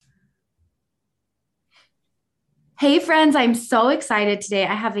Hey friends, I'm so excited today.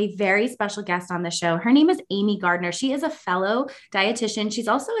 I have a very special guest on the show. Her name is Amy Gardner. She is a fellow dietitian. She's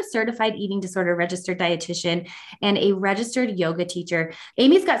also a certified eating disorder registered dietitian and a registered yoga teacher.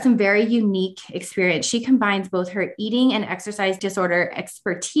 Amy's got some very unique experience. She combines both her eating and exercise disorder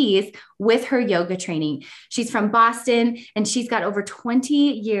expertise with her yoga training. She's from Boston and she's got over 20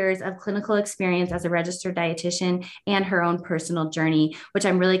 years of clinical experience as a registered dietitian and her own personal journey, which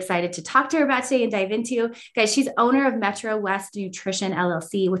I'm really excited to talk to her about today and dive into. Guys, she's owner of Metro West Nutrition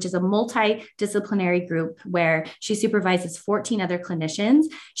LLC, which is a multidisciplinary group where she supervises 14 other clinicians.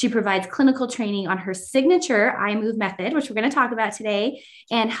 She provides clinical training on her signature iMove method, which we're going to talk about today,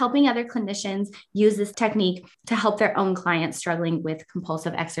 and helping other clinicians use this technique to help their own clients struggling with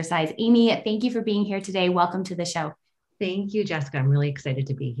compulsive exercise. Amy, thank you for being here today. Welcome to the show. Thank you, Jessica. I'm really excited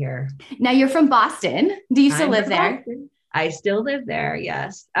to be here. Now, you're from Boston. Do you still I'm live from there? Boston. I still live there.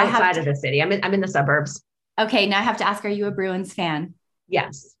 Yes. Outside of the city. I'm in the suburbs. Okay. Now I have to ask, are you a Bruins fan?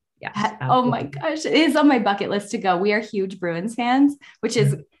 Yes. Yes. Oh my Absolutely. gosh. It is on my bucket list to go. We are huge Bruins fans, which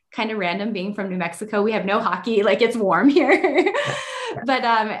is kind of random being from New Mexico. We have no hockey, like it's warm here. Yeah. Yeah.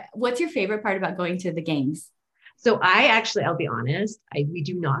 But what's your favorite part about going to the games? So I'll be honest, we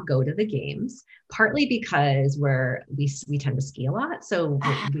do not go to the games, partly because we tend to ski a lot. So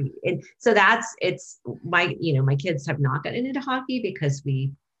it's my kids have not gotten into hockey because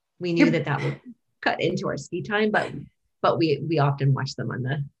we knew You're, that would cut into our ski time, but we often watch them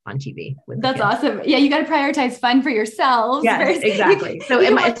on TV with the that's kids. awesome. Yeah, you got to prioritize fun for yourselves. Yes, Versus, exactly.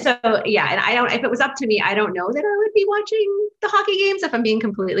 Yeah, and I don't, if it was up to me, I don't know that I would be watching the hockey games if I'm being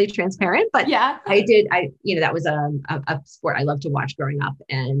completely transparent, but yeah. that was a sport I loved to watch growing up.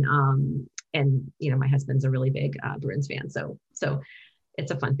 And my husband's a really big Bruins fan. So it's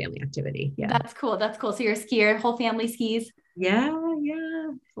a fun family activity. Yeah. That's cool. That's cool. So you're a skier, whole family skis. Yeah. Yeah.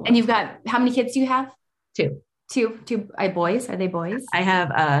 And you've got, how many kids do you have? Two. Two boys. Are they boys? I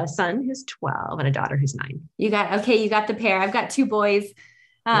have a son who's 12 and a daughter who's 9. You got the pair. I've got two boys.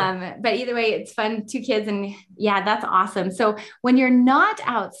 But either way, it's fun, two kids. And yeah, that's awesome. So when you're not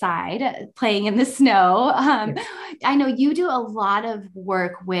outside playing in the snow, I know you do a lot of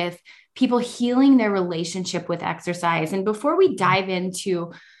work with people healing their relationship with exercise. And before we dive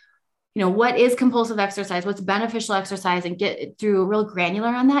into what is compulsive exercise, what's beneficial exercise, and get through real granular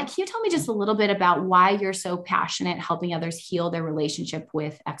on that, can you tell me just a little bit about why you're so passionate helping others heal their relationship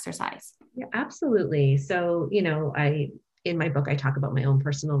with exercise? Yeah, absolutely. So, in my book, I talk about my own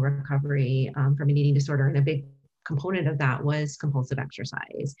personal recovery from an eating disorder, and a big component of that was compulsive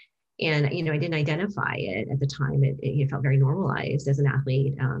exercise. And, I didn't identify it at the time. It felt very normalized as an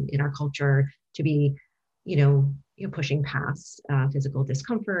athlete in our culture to be, pushing past physical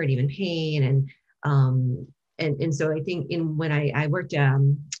discomfort, even pain. And so I think when I worked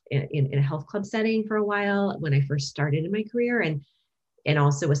in a health club setting for a while, when I first started in my career, and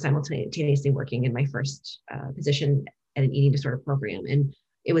also was simultaneously working in my first position at an eating disorder program. And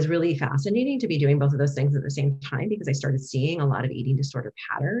it was really fascinating to be doing both of those things at the same time, because I started seeing a lot of eating disorder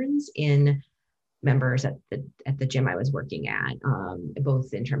patterns in members at the gym I was working at,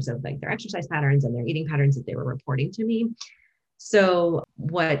 both in terms of like their exercise patterns and their eating patterns that they were reporting to me. So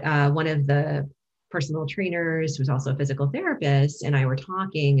what one of the personal trainers, who's also a physical therapist, and I were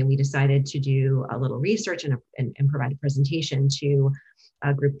talking, and we decided to do a little research and provide a presentation to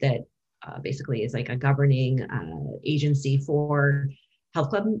a group that basically is like a governing agency for health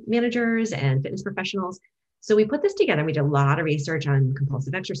club managers and fitness professionals. So we put this together. We did a lot of research on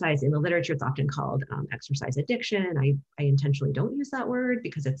compulsive exercise. In the literature, it's often called exercise addiction. I intentionally don't use that word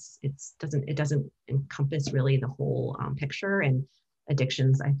because it doesn't encompass really the whole picture. And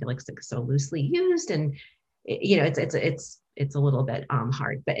addictions, I feel like, so loosely used, and it's a little bit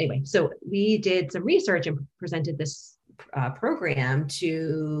hard. But anyway, so we did some research and presented this program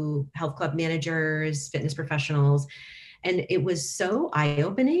to health club managers, fitness professionals. And it was so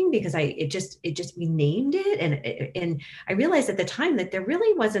eye-opening because we named it. And I realized at the time that there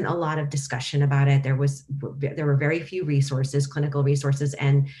really wasn't a lot of discussion about it. There were very few resources, clinical resources,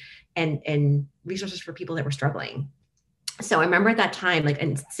 and resources for people that were struggling. So I remember at that time,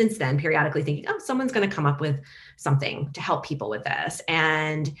 and since then, periodically thinking, oh, someone's going to come up with something to help people with this.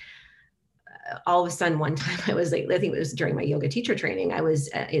 And all of a sudden, one time I was like, I think it was during my yoga teacher training, I was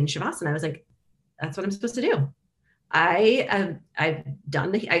in Shavasana. I was like, that's what I'm supposed to do. I've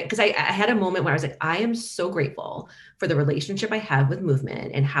done because I had a moment where I was like, I am so grateful for the relationship I have with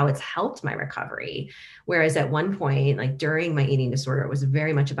movement and how it's helped my recovery. Whereas at one point, like during my eating disorder, it was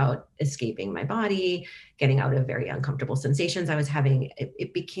very much about escaping my body, getting out of very uncomfortable sensations I was having.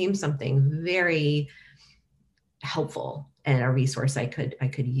 It became something very helpful and a resource I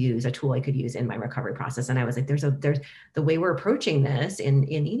could use, a tool I could use in my recovery process. And I was like, there's the way we're approaching this in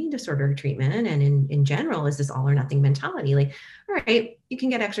eating disorder treatment and in general is this all or nothing mentality. Like, all right, you can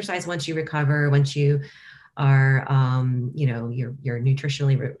get exercise once you recover, once you are, you're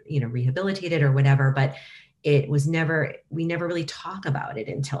nutritionally, rehabilitated or whatever, but we never really talk about it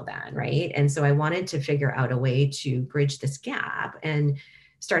until then. Right. And so I wanted to figure out a way to bridge this gap and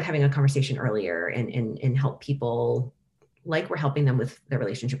start having a conversation earlier and help people, like we're helping them with their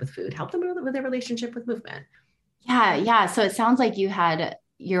relationship with food, help them with their relationship with movement. Yeah. Yeah. So it sounds like you had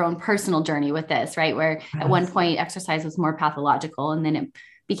your own personal journey with this, right? Where at one point exercise was more pathological and then it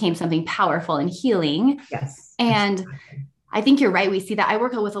became something powerful and healing. Yes. And exactly. I think you're right. We see that. I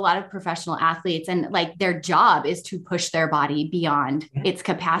work with a lot of professional athletes and like their job is to push their body beyond its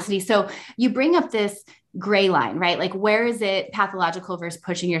capacity. So you bring up this gray line, right? Like where is it pathological versus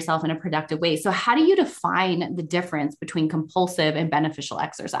pushing yourself in a productive way? So how do you define the difference between compulsive and beneficial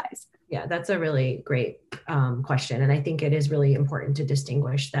exercise? Yeah, that's a really great question. And I think it is really important to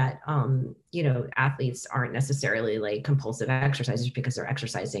distinguish that, athletes aren't necessarily like compulsive exercisers because they're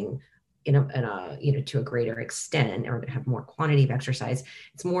exercising to a greater extent or have more quantity of exercise.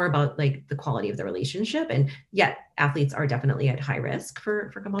 It's more about like the quality of the relationship. And yet athletes are definitely at high risk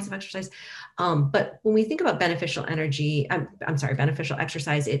for compulsive exercise. But when we think about beneficial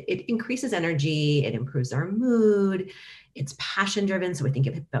exercise, it increases energy, it improves our mood, it's passion driven. So we think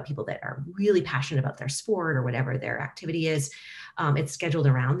about people that are really passionate about their sport or whatever their activity is. It's scheduled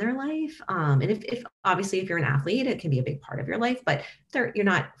around their life. And if obviously, if you're an athlete, it can be a big part of your life, but you're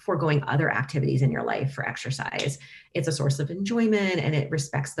not foregoing other activities in your life for exercise. It's a source of enjoyment and it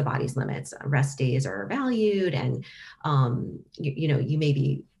respects the body's limits. Rest days are valued and, you may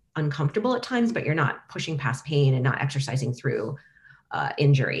be uncomfortable at times, but you're not pushing past pain and not exercising through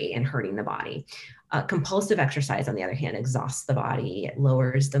injury and hurting the body. Compulsive exercise, on the other hand, exhausts the body, it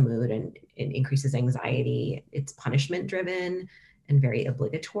lowers the mood and it increases anxiety. It's punishment driven and very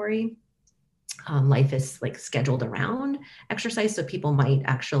obligatory. Life is like scheduled around exercise. So people might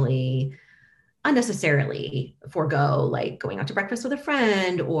actually unnecessarily forego like going out to breakfast with a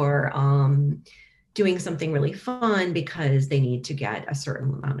friend or doing something really fun because they need to get a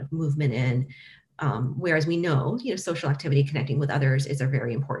certain amount of movement in. Whereas we know, social activity, connecting with others is a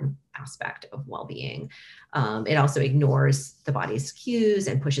very important aspect of well-being. It also ignores the body's cues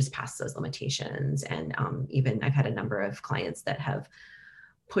and pushes past those limitations. And even I've had a number of clients that have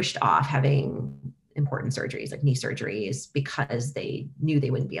pushed off having important surgeries like knee surgeries because they knew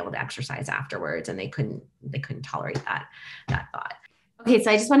they wouldn't be able to exercise afterwards and they couldn't tolerate that thought. Okay.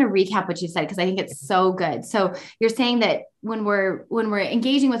 So I just want to recap what you said, because I think it's so good. So you're saying that when we're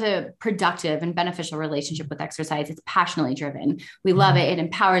engaging with a productive and beneficial relationship with exercise, it's passionately driven. We love it. It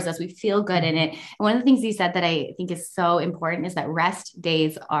empowers us. We feel good in it. And one of the things you said that I think is so important is that rest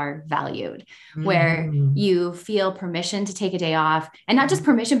days are valued, where you feel permission to take a day off, and not just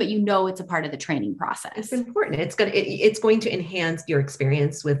permission, but it's a part of the training process. It's important. It's going to enhance your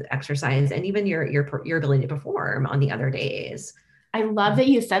experience with exercise and even your ability to perform on the other days. I love that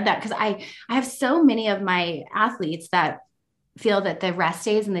you said that, because I have so many of my athletes that feel that the rest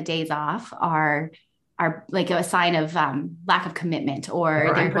days and the days off are like a sign of lack of commitment or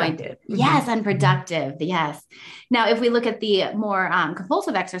they're unproductive. Yes, unproductive. Yes. Now, if we look at the more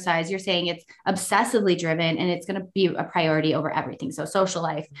compulsive exercise, you're saying it's obsessively driven and it's going to be a priority over everything. So social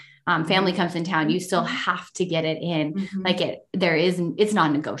life, family comes in town, you still have to get it in. Like it's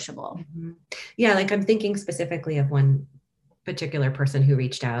non-negotiable. Yeah. Like I'm thinking specifically of one particular person who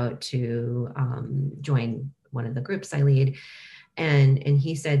reached out to join one of the groups I lead. And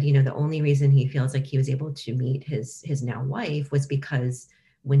he said, the only reason he feels like he was able to meet his now wife was because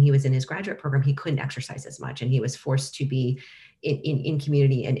when he was in his graduate program, he couldn't exercise as much and he was forced to be in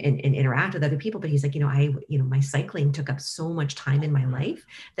community and interact with other people. But he's like, my cycling took up so much time in my life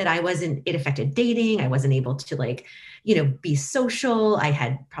that it affected dating. I wasn't able to be social. I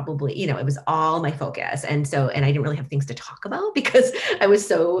had probably, it was all my focus. And I didn't really have things to talk about because I was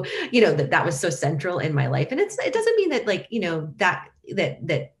so, that was so central in my life. And it doesn't mean that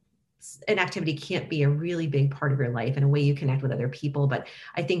that an activity can't be a really big part of your life and a way you connect with other people. But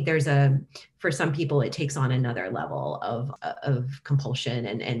I think for some people, it takes on another level of compulsion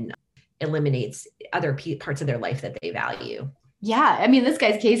and eliminates other parts of their life that they value. Yeah. I mean, this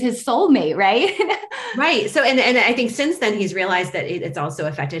guy's case, his soulmate, right? Right. So, and I think since then he's realized that it's also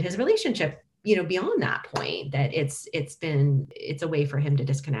affected his relationship, beyond that point, that it's a way for him to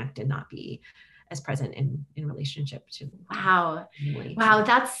disconnect and not be as present in relationship to. Wow.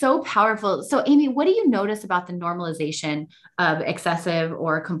 That's so powerful. So Amy, what do you notice about the normalization of excessive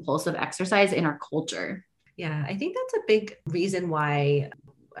or compulsive exercise in our culture? Yeah, I think that's a big reason why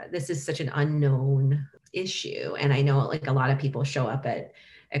this is such an unknown issue. And I know like a lot of people show up at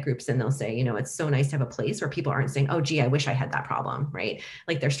groups and they'll say, it's so nice to have a place where people aren't saying, oh, gee, I wish I had that problem, right?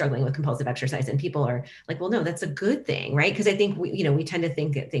 Like they're struggling with compulsive exercise, and people are like, well, no, that's a good thing, right? Because I think we tend to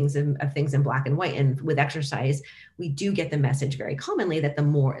think of things in black and white, and with exercise, we do get the message very commonly that the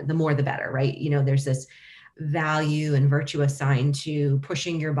more the better, right? There's this value and virtue assigned to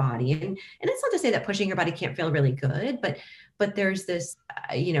pushing your body, and it's not to say that pushing your body can't feel really good, but there's this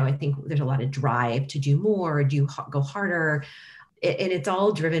I think there's a lot of drive to do more, go harder, and it's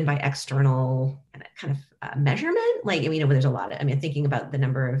all driven by external kind of measurement. Like, there's a lot of, thinking about the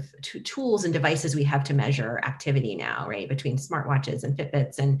number of tools and devices we have to measure activity now, right? Between smartwatches and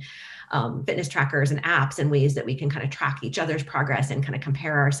Fitbits and fitness trackers and apps, and ways that we can kind of track each other's progress and kind of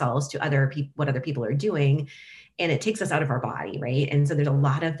compare ourselves to what other people are doing. And it takes us out of our body, right? And so there's a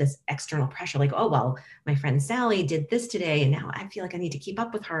lot of this external pressure, like, oh, well, my friend Sally did this today, and now I feel like I need to keep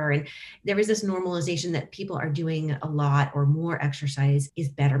up with her. And there is this normalization that people are doing a lot or more exercise is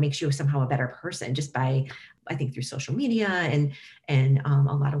better, makes you somehow a better person, just by, I think, through social media and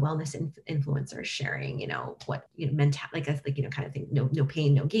a lot of wellness influencers sharing, what, mental, like kind of thing, no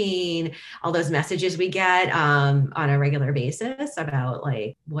pain, no gain, all those messages we get on a regular basis about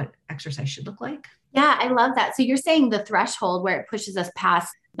like what exercise should look like. Yeah, I love that. So you're saying the threshold where it pushes us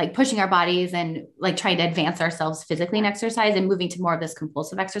past like pushing our bodies and like trying to advance ourselves physically in exercise and moving to more of this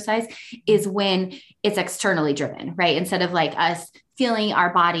compulsive exercise is when it's externally driven, right? Instead of like us feeling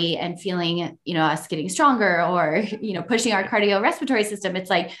our body and feeling, us getting stronger or, pushing our cardiorespiratory system. It's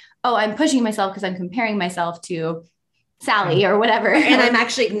like, oh, I'm pushing myself because I'm comparing myself to Sally or whatever. And I'm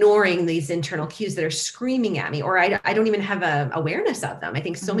actually ignoring these internal cues that are screaming at me, or I don't even have a awareness of them. I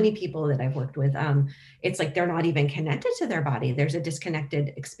think so many people that I've worked with, it's like they're not even connected to their body. There's a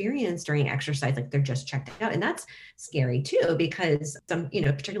disconnected experience during exercise, like they're just checked out. And that's scary too, because some,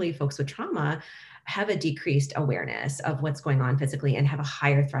 particularly folks with trauma, have a decreased awareness of what's going on physically and have a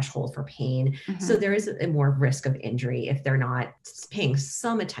higher threshold for pain. So there is a more risk of injury if they're not paying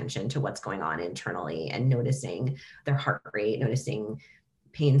some attention to what's going on internally and noticing their heart rate, noticing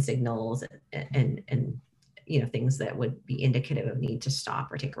pain signals and things that would be indicative of need to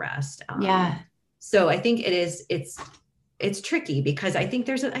stop or take rest. So I think it's tricky, because I think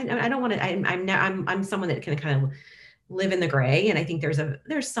I don't want to, I'm someone that can kind of live in the gray. And I think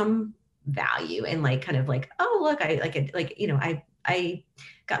there's some value in like, kind of like, oh, look, I like it. Like, I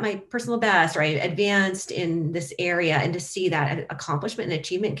got my personal best, or I advanced in this area, and to see that accomplishment and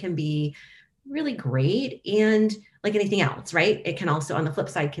achievement can be really great. And like anything else, right? It can also, on the flip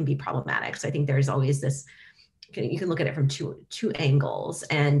side, can be problematic. So I think there's always this, you can look at it from two angles,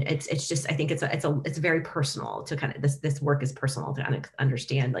 and it's just, I think it's very personal to kind of, this work is personal to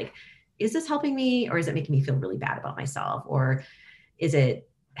understand, like, is this helping me, or is it making me feel really bad about myself? Or is it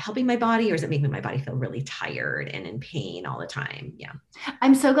helping my body, or is it making my body feel really tired and in pain all the time? Yeah.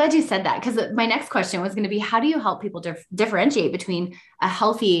 I'm so glad you said that, because my next question was going to be, how do you help people differentiate between a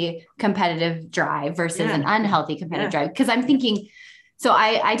healthy competitive drive versus an unhealthy competitive drive? Because I'm thinking, so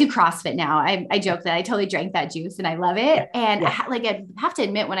I do CrossFit now. I joke that I totally drank that juice and I love it. And I have to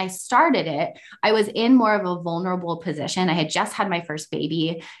admit, when I started it, I was in more of a vulnerable position. I had just had my first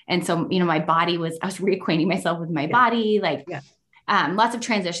baby. And so, my body I was reacquainting myself with my body, lots of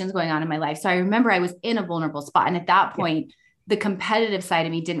transitions going on in my life. So I remember I was in a vulnerable spot. And at that point, the competitive side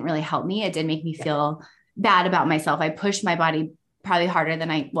of me didn't really help me. It did make me feel bad about myself. I pushed my body probably harder than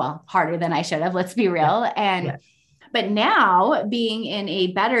I should have, let's be real. But now, being in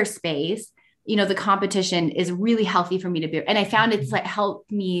a better space, the competition is really healthy for me to be. And I found it's like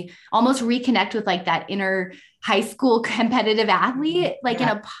helped me almost reconnect with like that inner high school competitive athlete, like in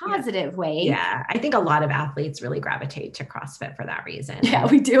a positive way. Yeah. I think a lot of athletes really gravitate to CrossFit for that reason. Yeah,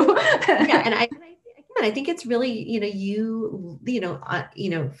 we do. And I think it's really,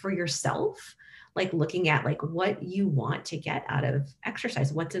 for yourself, like looking at like what you want to get out of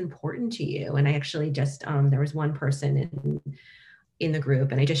exercise, what's important to you. And I actually just, there was one person in the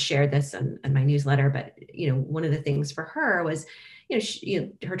group, and I just shared this in my newsletter, but, one of the things for her was,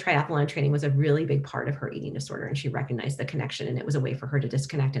 her triathlon training was a really big part of her eating disorder, and she recognized the connection, and it was a way for her to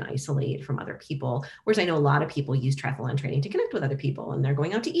disconnect and isolate from other people. Whereas I know a lot of people use triathlon training to connect with other people, and they're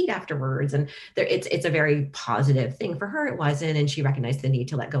going out to eat afterwards, and it's a very positive thing. For her, it wasn't, and she recognized the need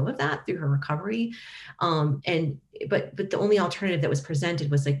to let go of that through her recovery. But the only alternative that was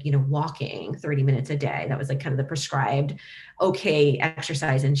presented was like, walking 30 minutes a day. That was like kind of the prescribed okay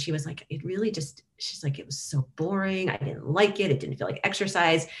exercise. And she was like, she's like, it was so boring. I didn't like it. It didn't feel like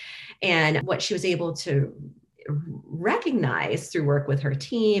exercise. And what she was able to recognized through work with her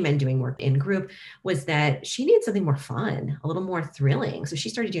team and doing work in group was that she needed something more fun, a little more thrilling. So she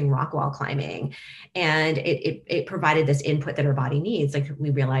started doing rock wall climbing, and it provided this input that her body needs. Like we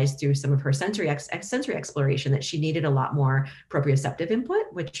realized through some of her sensory exploration that she needed a lot more proprioceptive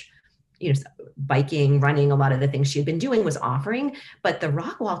input, which, you know, biking, running, a lot of the things she had been doing was offering, but the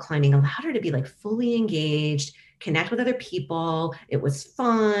rock wall climbing allowed her to be like fully engaged, connect with other people. It was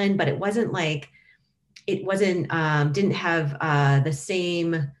fun, but it wasn't like, didn't have the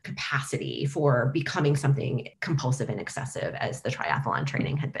same capacity for becoming something compulsive and excessive as the triathlon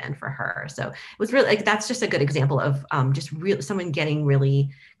training had been for her. So it was really like, that's just a good example of just someone getting really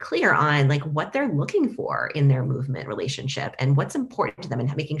clear on like what they're looking for in their movement relationship and what's important to them,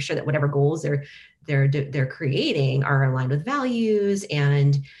 and making sure that whatever goals they're creating are aligned with values,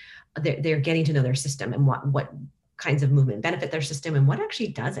 and they're getting to know their system and what kinds of movement benefit their system and what actually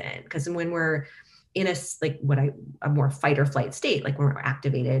doesn't. Because when we're in a more fight or flight state, like when we're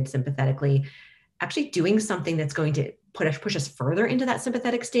activated sympathetically, actually doing something that's going to push us further into that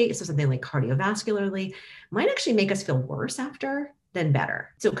sympathetic state, so something like cardiovascularly, might actually make us feel worse after than better.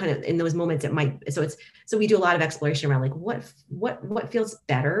 So kind of in those moments it might, so we do a lot of exploration around like what feels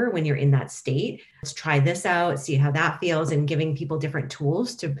better when you're in that state. Let's try this out, see how that feels, and giving people different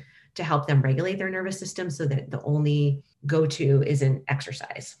tools to help them regulate their nervous system so that the only go-to isn't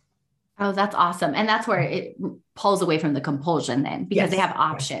exercise. Oh, that's awesome. And that's where it pulls away from the compulsion then, because they have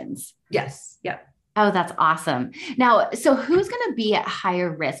options. Yes. Yep. Oh, that's awesome. Now, so who's going to be at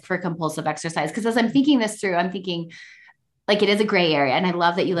higher risk for compulsive exercise? Because as I'm thinking this through, I'm thinking like it is a gray area. And I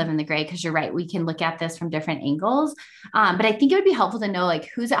love that you live in the gray, because you're right. We can look at this from different angles. But I think it would be helpful to know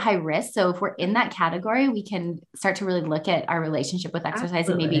like who's at high risk. So if we're in that category, we can start to really look at our relationship with exercise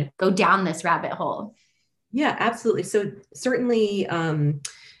and maybe go down this rabbit hole. Yeah, absolutely. So certainly,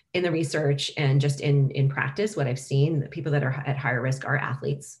 in the research and just in practice, what I've seen, the people that are at higher risk are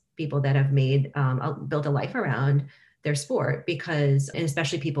athletes, people that have built a life around their sport, because, and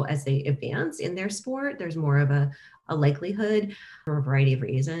especially people as they advance in their sport, there's more of a likelihood for a variety of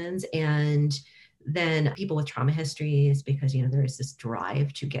reasons. And then people with trauma histories, because, you know, there is this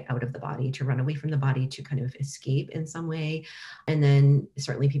drive to get out of the body, to run away from the body, to kind of escape in some way. And then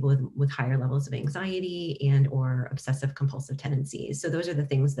certainly people with higher levels of anxiety and or obsessive compulsive tendencies. So those are the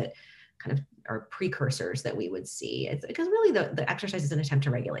things that kind of are precursors that we would see. It's because really the exercise is an attempt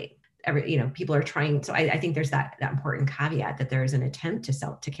to regulate. People are trying. So I think there's that important caveat that there is an attempt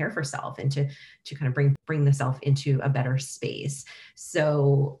to care for self and to kind of bring the self into a better space.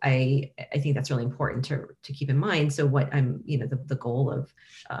 So I think that's really important to keep in mind. So what the goal of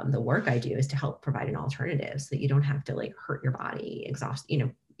the work I do is to help provide an alternative so that you don't have to like hurt your body, exhaust,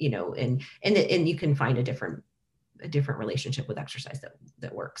 and you can find a different relationship with exercise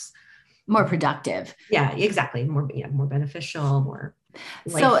that works. More productive. Yeah, exactly. More beneficial, more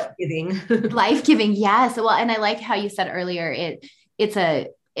life-giving. Life-giving. Yes. Well, and I like how you said earlier, it's a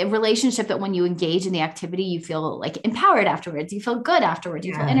relationship that when you engage in the activity, you feel like empowered afterwards. You feel good afterwards.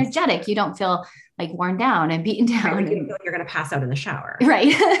 You feel energetic. You don't feel like worn down and beaten down. Right, you don't feel like you're going to pass out in the shower.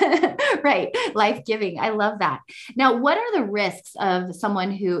 Right. Right. Life-giving. I love that. Now, what are the risks of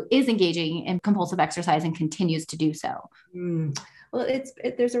someone who is engaging in compulsive exercise and continues to do so? Well,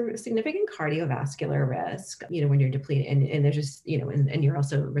 there's a significant cardiovascular risk, when you're depleted, and there's just, and you're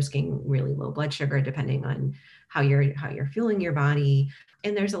also risking really low blood sugar depending on how you're fueling your body.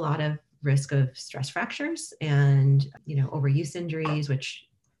 And there's a lot of risk of stress fractures and, overuse injuries, which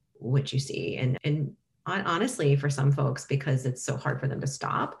you see. And honestly, for some folks, because it's so hard for them to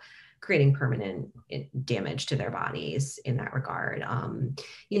stop, creating permanent damage to their bodies in that regard.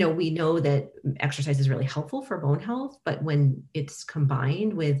 We know that exercise is really helpful for bone health, but when it's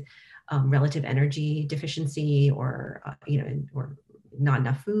combined with relative energy deficiency or not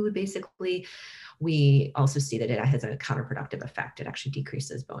enough food, basically, we also see that it has a counterproductive effect. It actually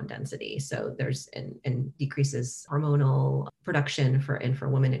decreases bone density. So there's and decreases hormonal production for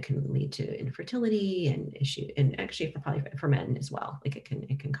women. It can lead to infertility and actually for men as well. Like it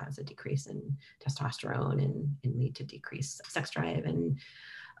can cause a decrease in testosterone and lead to decreased sex drive and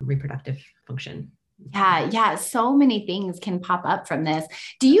reproductive function. Yeah. So many things can pop up from this.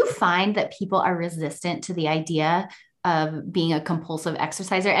 Do you find that people are resistant to the idea of being a compulsive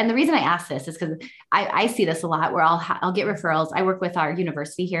exerciser? And the reason I ask this is because I see this a lot where I'll get referrals. I work with our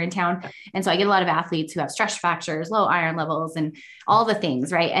university here in town. And so I get a lot of athletes who have stress fractures, low iron levels, and all the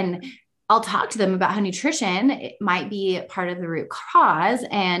things, right? And I'll talk to them about how nutrition it might be part of the root cause,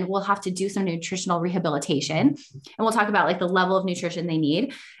 and we'll have to do some nutritional rehabilitation. And we'll talk about like the level of nutrition they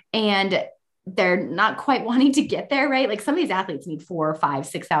need. And they're not quite wanting to get there, right? Like some of these athletes need 4, 5,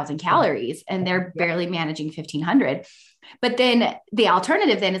 6,000 calories and they're barely managing 1,500. But then the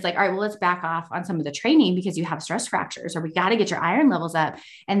alternative then is like, all right, well, let's back off on some of the training because you have stress fractures, or we got to get your iron levels up.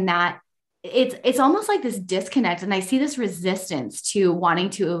 And that it's almost like this disconnect. And I see this resistance to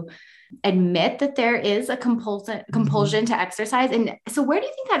wanting to admit that there is a compulsion to exercise. And so where do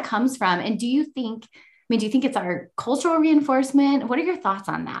you think that comes from? And do you think it's our cultural reinforcement? What are your thoughts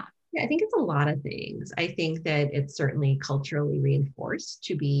on that? Yeah, I think it's a lot of things. I think that it's certainly culturally reinforced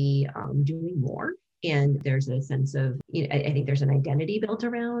to be doing more. And there's a sense of, I think there's an identity built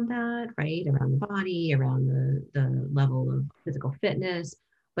around that, right? Around the body, around the level of physical fitness.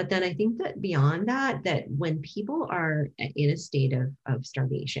 But then I think that beyond that, that when people are in a state of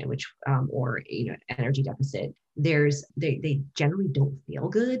starvation, which or energy deficit, they generally don't feel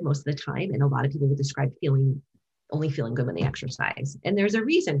good most of the time. And a lot of people will describe only feeling good when they exercise. And there's a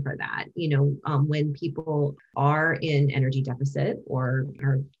reason for that. When people are in energy deficit or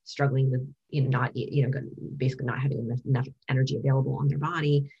are struggling with, basically not having enough energy available on their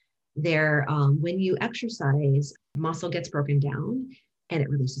body, when you exercise, muscle gets broken down and it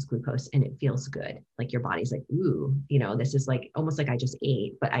releases glucose and it feels good. Like your body's like, ooh, this is like almost like I just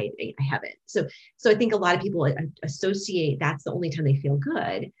ate, but I haven't. So I think a lot of people associate that's the only time they feel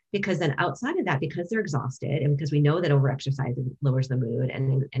good, because then outside of that, because they're exhausted and because we know that overexercise lowers the mood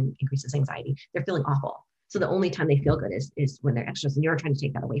and increases anxiety, they're feeling awful. So the only time they feel good is when they're exercising, and you're trying to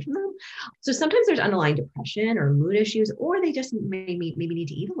take that away from them. So sometimes there's underlying depression or mood issues, or they just maybe need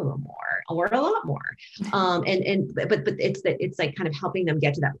to eat a little more or a lot more. But it's like kind of helping them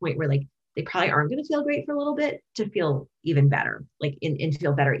get to that point where like they probably aren't going to feel great for a little bit to feel even better, like and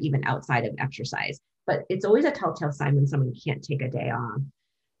feel better even outside of exercise. But it's always a telltale sign when someone can't take a day off,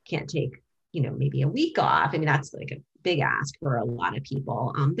 can't take, maybe a week off. I mean, that's like a big ask for a lot of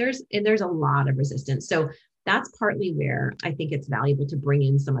people. There's a lot of resistance. So that's partly where I think it's valuable to bring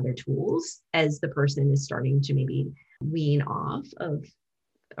in some other tools as the person is starting to maybe wean off of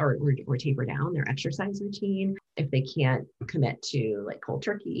or taper down their exercise routine if they can't commit to like cold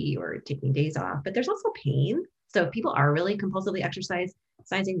turkey or taking days off. But there's also pain. So if people are really compulsively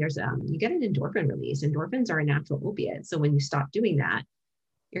exercising, there's you get an endorphin release. Endorphins are a natural opiate. So when you stop doing that,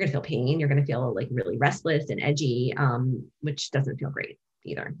 you're going to feel pain. You're going to feel like really restless and edgy, which doesn't feel great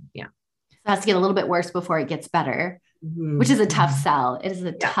either. Yeah. So it has to get a little bit worse before it gets better, which is a tough sell. It is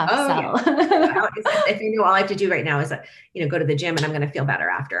a tough sell. Yeah. If all I have to do right now is, go to the gym and I'm going to feel better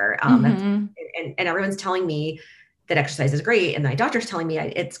after. And everyone's telling me that exercise is great. And my doctor's telling me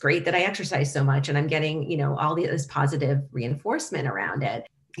it's great that I exercise so much. And I'm getting, all this positive reinforcement around it.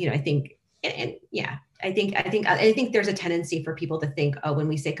 I think, I think there's a tendency for people to think, oh, when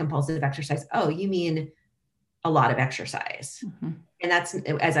we say compulsive exercise, oh, you mean a lot of exercise. And that's,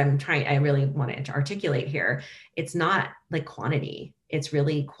 as I really want to articulate here, it's not like quantity, it's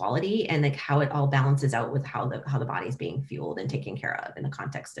really quality and like how it all balances out with how the body's being fueled and taken care of in the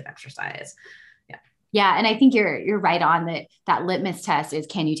context of exercise. Yeah. And I think you're right on that litmus test is,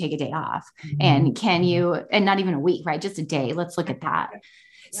 can you take a day off? And can you, and not even a week, right? Just a day. Let's look at that.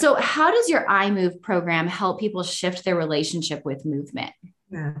 So how does your iMove program help people shift their relationship with movement?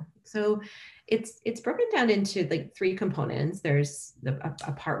 Yeah. So it's broken down into like 3 components. There's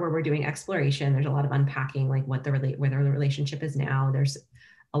a part where we're doing exploration. There's a lot of unpacking, like where the relationship is now. There's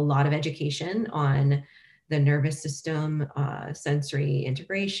a lot of education on the nervous system, sensory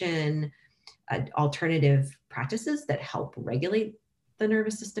integration, alternative practices that help regulate the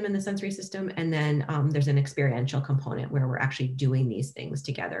nervous system and the sensory system. And then there's an experiential component where we're actually doing these things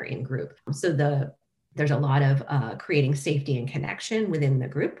together in group. So there's a lot of creating safety and connection within the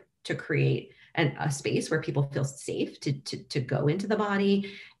group to create a space where people feel safe to go into the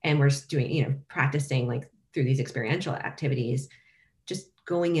body. And we're doing, practicing like through these experiential activities, just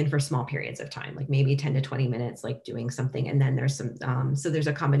going in for small periods of time, like maybe 10 to 20 minutes, like doing something. And then there's some, so there's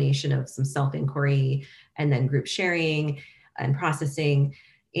a combination of some self-inquiry and then group sharing and processing.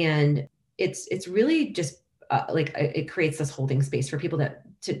 And it's really just it creates this holding space for people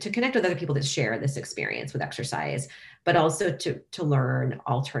to connect with other people that share this experience with exercise, but also to learn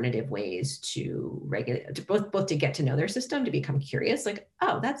alternative ways to regulate, to both to get to know their system, to become curious, like,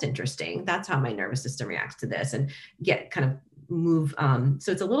 oh, that's interesting. That's how my nervous system reacts to this, and get kind of move.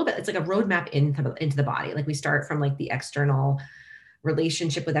 So it's like a roadmap into the body. Like we start from like the external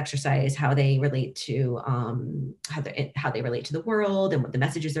relationship with exercise, how they relate to how they relate to the world and what the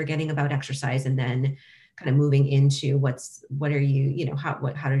messages they're getting about exercise, and then kind of moving into how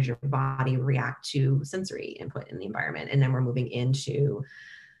does your body react to sensory input in the environment, and then we're moving into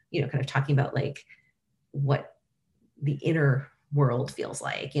kind of talking about like what the inner world feels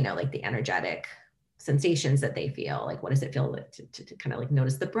like, like the energetic sensations that they feel. Like, what does it feel like to kind of like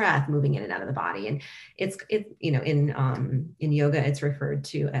notice the breath moving in and out of the body? And in yoga, it's referred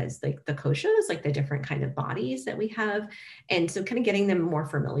to as like the koshas, like the different kind of bodies that we have. And so kind of getting them more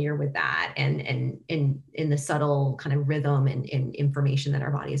familiar with that, and in the subtle kind of rhythm and information that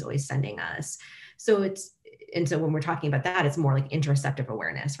our body is always sending us. And so when we're talking about that, it's more like interoceptive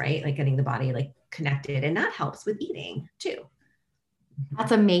awareness, right? Like getting the body like connected, and that helps with eating too.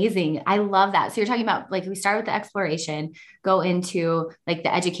 That's amazing. I love that. So you're talking about like we start with the exploration, go into like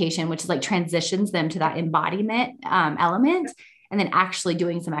the education, which is like transitions them to that embodiment element, and then actually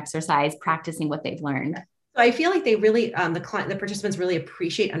doing some exercise, practicing what they've learned. So I feel like they really, the participants really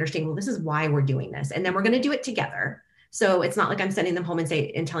appreciate understanding, well, this is why we're doing this. And then we're going to do it together. So it's not like I'm sending them home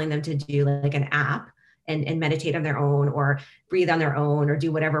and telling them to do like an app and meditate on their own or breathe on their own or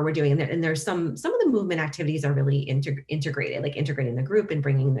do whatever we're doing. And there's some of the movement activities are really integrated, like integrating the group and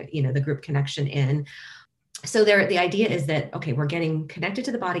bringing the group connection in. So the idea is that, okay, we're getting connected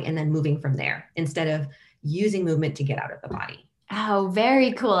to the body and then moving from there instead of using movement to get out of the body. Oh,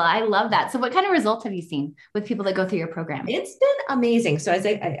 very cool. I love that. So what kind of results have you seen with people that go through your program? It's been amazing. So as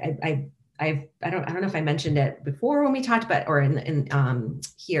I don't know if I mentioned it before when we talked about, or in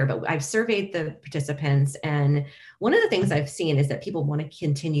here, but I've surveyed the participants. And one of the things I've seen is that people want to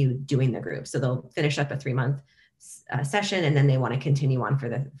continue doing the group. So they'll finish up a 3-month session, and then they want to continue on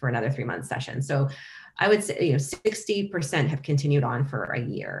for another 3-month session. So I would say, 60% have continued on for a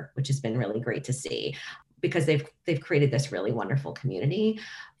year, which has been really great to see, because they've created this really wonderful community.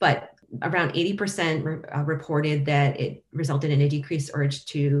 But around 80% reported that it resulted in a decreased urge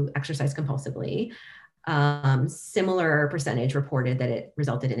to exercise compulsively. Similar percentage reported that it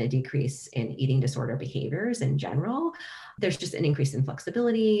resulted in a decrease in eating disorder behaviors in general. There's just an increase in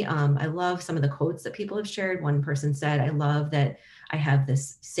flexibility. I love some of the quotes that people have shared. One person said, "I love that I have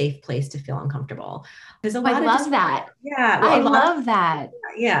this safe place to feel uncomfortable." There's a lot I love that. Yeah. I love that.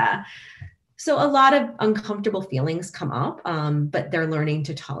 Yeah. So a lot of uncomfortable feelings come up, but they're learning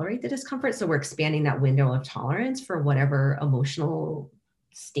to tolerate the discomfort. So we're expanding that window of tolerance for whatever emotional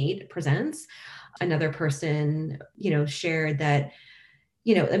state presents. Another person, shared that,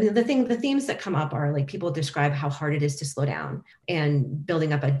 the themes that come up are like people describe how hard it is to slow down and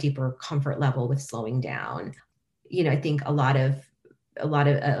building up a deeper comfort level with slowing down. I think a lot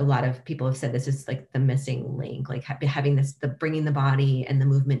of people have said this is like the missing link, like having bringing the body and the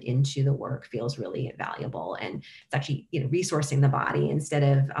movement into the work feels really valuable. And it's actually, resourcing the body instead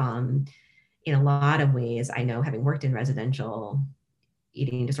of, in a lot of ways, I know, having worked in residential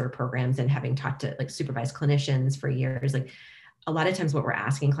eating disorder programs and having talked to like supervised clinicians for years, like a lot of times what we're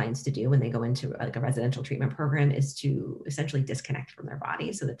asking clients to do when they go into like a residential treatment program is to essentially disconnect from their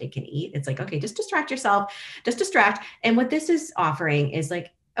body so that they can eat. It's like, okay, just distract yourself, just distract. And what this is offering is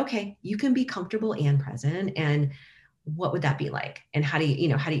like, okay, you can be comfortable and present. And what would that be like? And how do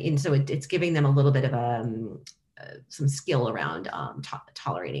you, and so it's giving them a little bit of some skill around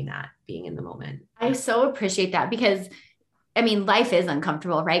tolerating that, being in the moment. I so appreciate that, because life is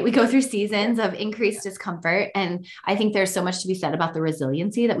uncomfortable, right? We go through seasons of increased discomfort. And I think there's so much to be said about the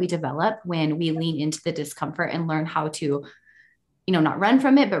resiliency that we develop when we lean into the discomfort and learn how to, not run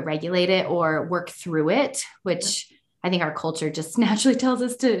from it, but regulate it or work through it, which I think our culture just naturally tells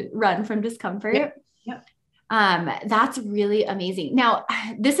us to run from discomfort. Yep. That's really amazing. Now,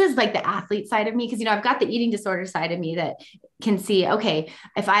 this is like the athlete side of me, because, I've got the eating disorder side of me that can see, okay,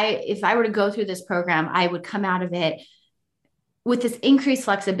 if I were to go through this program, I would come out of it with this increased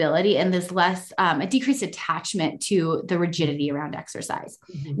flexibility and this less, a decreased attachment to the rigidity around exercise.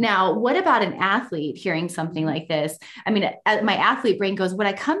 Mm-hmm. Now, what about an athlete hearing something like this? My athlete brain goes, would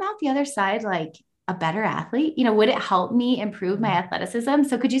I come out the other side like a better athlete? Would it help me improve my athleticism?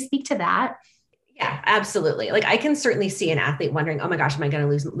 So could you speak to that? Yeah, absolutely. Like I can certainly see an athlete wondering, oh my gosh, am I going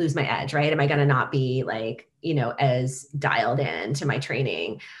to lose my edge, right? Am I going to not be like, as dialed in to my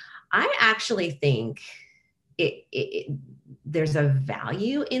training? I actually think there's a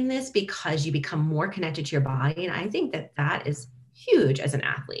value in this because you become more connected to your body. And I think that is huge as an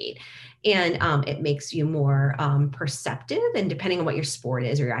athlete. And it makes you more perceptive. And depending on what your sport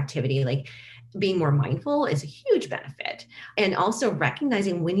is or your activity, like being more mindful is a huge benefit. And also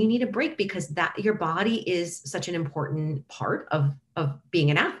recognizing when you need a break, because that your body is such an important part of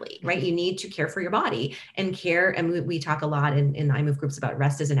being an athlete, right? You need to care for your body and care. And we talk a lot in the iMove groups about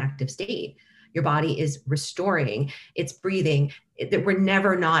rest as an active state. Your body is restoring, it's breathing. We're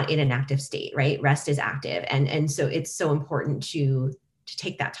never not in an active state, right? Rest is active. And so it's so important to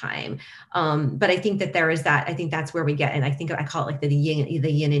take that time. But I think that there is that, I think that's where we get, and I think I call it like the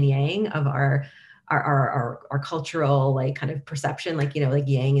yin and yang of our our cultural like kind of perception, like, you know, like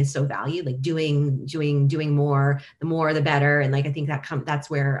yang is so valued, like doing more, the more the better. And like, I think that's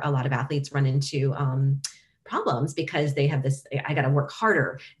where a lot of athletes run into problems, because they have this, I got to work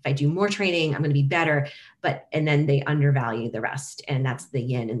harder. If I do more training, I'm going to be better. And then they undervalue the rest. And that's the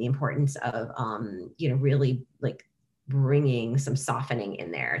yin, and the importance of, you know, really like bringing some softening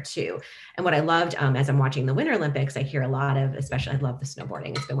in there too. And what I loved, as I'm watching the Winter Olympics, I hear a lot of, especially I love the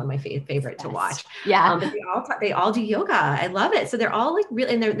snowboarding. It's been one of my favorite to watch. Yeah. But they all do yoga. I love it. So they're all like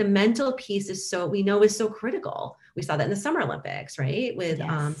really, and the mental piece is so critical. We saw that in the Summer Olympics, right? With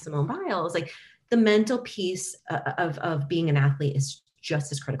Simone Biles, like the mental piece of being an athlete is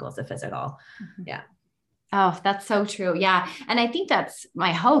just as critical as the physical. Mm-hmm. Yeah. Oh, that's so true. Yeah. And I think that's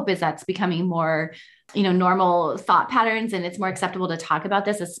my hope, is that's becoming more, you know, normal thought patterns, and it's more acceptable to talk about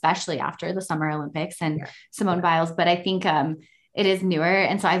this, especially after the Summer Olympics and Simone Biles. But I think it is newer.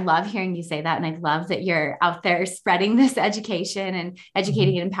 And so I love hearing you say that. And I love that you're out there spreading this education and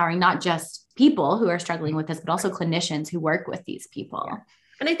educating and empowering not just people who are struggling with this, but also clinicians who work with these people. Yeah.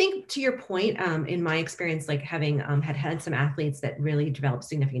 And I think to your point, in my experience, like having had some athletes that really developed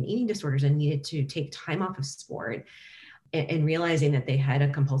significant eating disorders and needed to take time off of sport, and realizing that they had a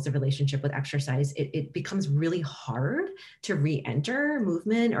compulsive relationship with exercise, it becomes really hard to re-enter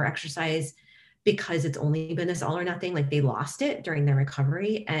movement or exercise, because it's only been this all or nothing. Like they lost it during their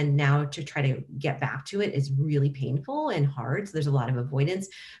recovery, and now to try to get back to it is really painful and hard. So there's a lot of avoidance.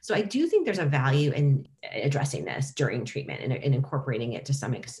 So I do think there's a value in addressing this during treatment, and incorporating it to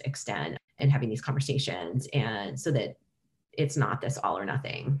some extent, and having these conversations, and so that it's not this all or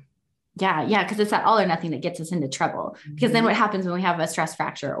nothing. Yeah. Yeah. Cause it's that all or nothing that gets us into trouble, because then what happens when we have a stress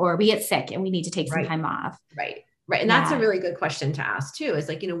fracture or we get sick and we need to take some time off? Right. And that's a really good question to ask too, is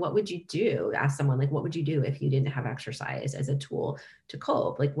like, you know, what would you do? Ask someone, like, what would you do if you didn't have exercise as a tool to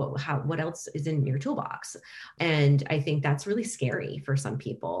cope? Like what else is in your toolbox? And I think that's really scary for some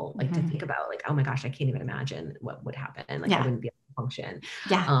people, like to think about, like, oh my gosh, I can't even imagine what would happen. Like I wouldn't be able to function.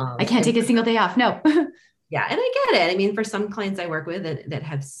 Yeah. I can't take a single day off. No. Yeah. And I get it. I mean, for some clients I work with that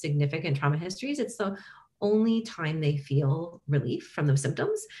have significant trauma histories, it's the only time they feel relief from those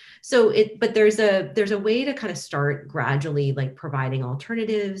symptoms. But there's a way to kind of start gradually, like providing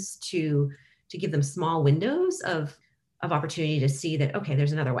alternatives to give them small windows of opportunity to see that, okay,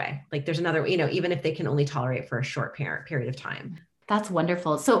 there's another way. Like there's another, you know, even if they can only tolerate for a short period of time. That's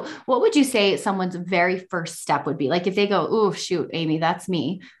wonderful. So what would you say someone's very first step would be? Like if they go, oh, shoot, Amy, that's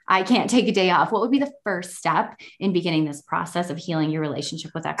me, I can't take a day off. What would be the first step in beginning this process of healing your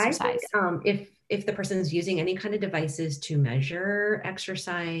relationship with exercise? I think, if the person's using any kind of devices to measure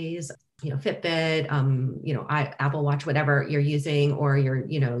exercise, you know, Fitbit, you know, Apple Watch, whatever you're using, or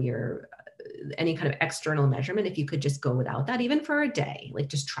your any kind of external measurement, if you could just go without that, even for a day, like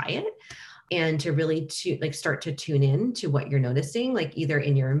just try it. And to really start to tune in to what you're noticing, like either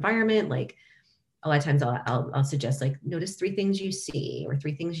in your environment, like a lot of times I'll suggest, like, notice 3 things you see, or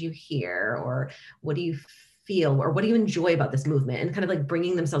 3 things you hear, or what do you feel, or what do you enjoy about this movement, and kind of like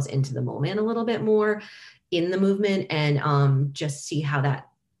bringing themselves into the moment a little bit more in the movement, and just see how that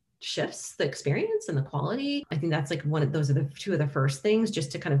shifts the experience and the quality. I think that's like those are the 2 of the first things,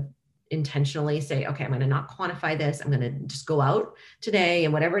 just to kind of intentionally say, okay, I'm going to not quantify this. I'm going to just go out today,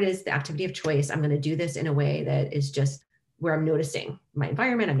 and whatever it is, the activity of choice, I'm going to do this in a way that is just where I'm noticing my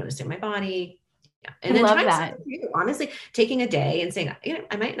environment, I'm noticing my body. Yeah. And then honestly, taking a day and saying, you know,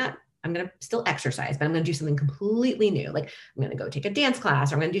 I'm going to still exercise, but I'm going to do something completely new. Like I'm going to go take a dance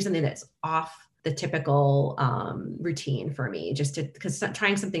class, or I'm going to do something that's off the typical routine for me, because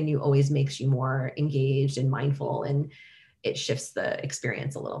trying something new always makes you more engaged and mindful, and it shifts the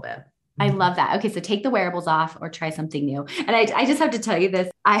experience a little bit. I love that. Okay. So take the wearables off or try something new. And I just have to tell you this.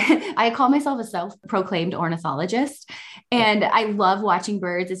 I call myself a self-proclaimed ornithologist, and I love watching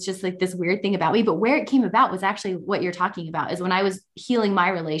birds. It's just like this weird thing about me, but where it came about was actually what you're talking about, is when I was healing my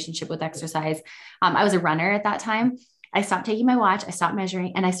relationship with exercise. I was a runner at that time. I stopped taking my watch, I stopped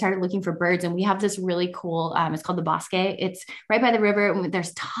measuring, and I started looking for birds. And we have this really cool, it's called the Bosque. It's right by the river. And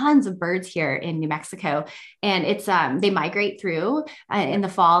there's tons of birds here in New Mexico. And it's, they migrate through in the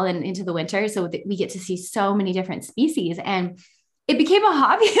fall and into the winter. So we get to see so many different species. And it became a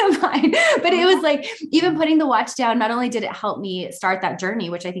hobby of mine, but it was like, even putting the watch down, not only did it help me start that journey,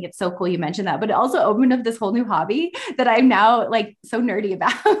 which I think it's so cool you mentioned that, but it also opened up this whole new hobby that I'm now like so nerdy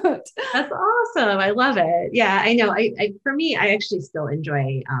about. That's awesome. I love it. Yeah, I know. For me, I actually still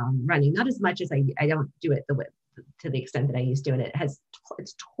enjoy running, not as much as I don't do it to the extent that I used to, and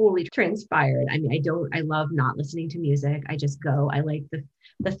it's totally transpired. I mean, I love not listening to music. I just go. I like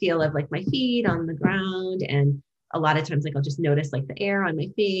the feel of like my feet on the ground, and a lot of times, like I'll just notice like the air on my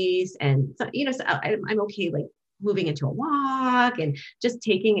face, and so, so I'm okay, like moving into a walk and just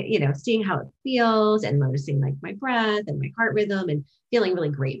taking it, seeing how it feels and noticing like my breath and my heart rhythm, and feeling really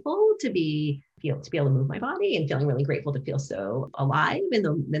grateful to be able to move my body, and feeling really grateful to feel so alive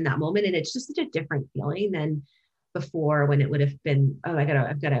in that moment. And it's just such a different feeling than before, when it would have been, oh,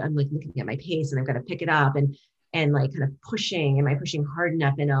 I'm like looking at my pace and I've got to pick it up and like kind of pushing, am I pushing hard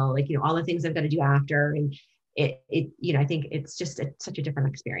enough? All the things I've got to do after. And I think it's just such a different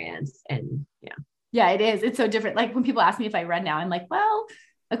experience. And yeah. Yeah, it is. It's so different. Like when people ask me if I run now, I'm like, well,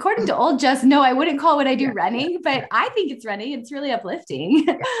 according to old Jess, no, I wouldn't call what I do running, but I think it's running. It's really uplifting.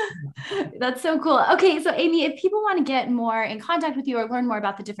 That's so cool. Okay. So Amy, if people want to get more in contact with you or learn more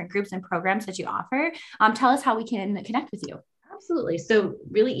about the different groups and programs that you offer, tell us how we can connect with you. Absolutely. So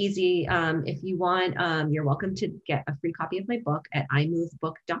really easy. If you want, you're welcome to get a free copy of my book at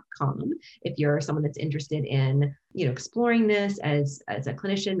imovebook.com. If you're someone that's interested in, exploring this as a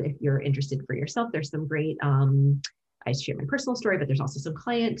clinician, if you're interested for yourself, there's some great, I share my personal story, but there's also some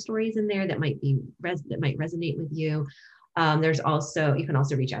client stories in there that might resonate with you. You can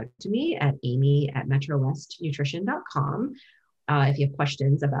also reach out to me at amy@metrowestnutrition.com. If you have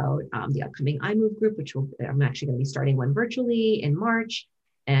questions about the upcoming iMove group, I'm actually going to be starting one virtually in March,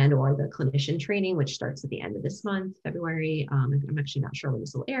 or the clinician training, which starts at the end of this month, February. I'm actually not sure when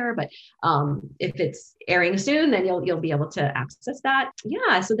this will air, but if it's airing soon, then you'll be able to access that.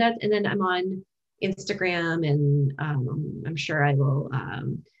 Yeah. So and then I'm on Instagram, and I'm sure I will.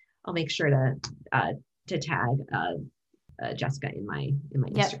 I'll make sure to tag Jessica in my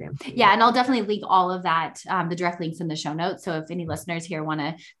Instagram. Yeah. And I'll definitely link all of that, the direct links in the show notes. So if any listeners here want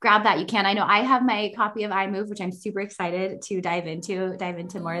to grab that, you can. I know I have my copy of iMove, which I'm super excited to dive into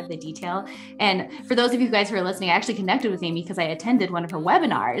more of the detail. And for those of you guys who are listening, I actually connected with Amy because I attended one of her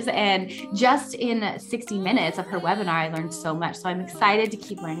webinars, and just in 60 minutes of her webinar, I learned so much. So I'm excited to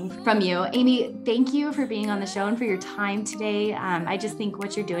keep learning from you. Amy, thank you for being on the show and for your time today. I just think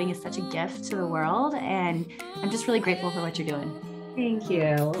what you're doing is such a gift to the world, and I'm just really grateful for what you're doing. Thank you.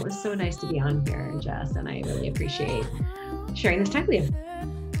 Well, it was so nice to be on here, Jess, and I really appreciate sharing this time with you.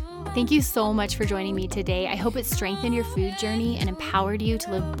 Thank you so much for joining me today. I hope it strengthened your food journey and empowered you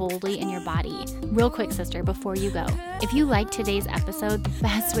to live boldly in your body. Real quick, sister, before you go, if you liked today's episode, the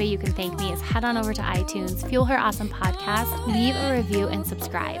best way you can thank me is head on over to iTunes, Fuel Her Awesome Podcast, leave a review and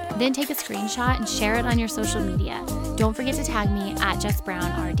subscribe. Then take a screenshot and share it on your social media. Don't forget to tag me at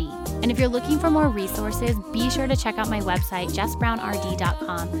JessBrownRD. And if you're looking for more resources, be sure to check out my website,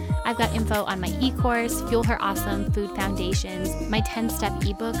 JessBrownRD.com. I've got info on my e-course, Fuel Her Awesome Food Foundations, my 10-step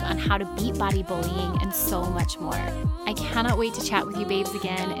ebook on how to beat body bullying, and so much more. I cannot wait to chat with you babes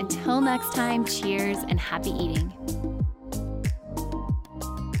again. Until next time, cheers and happy eating.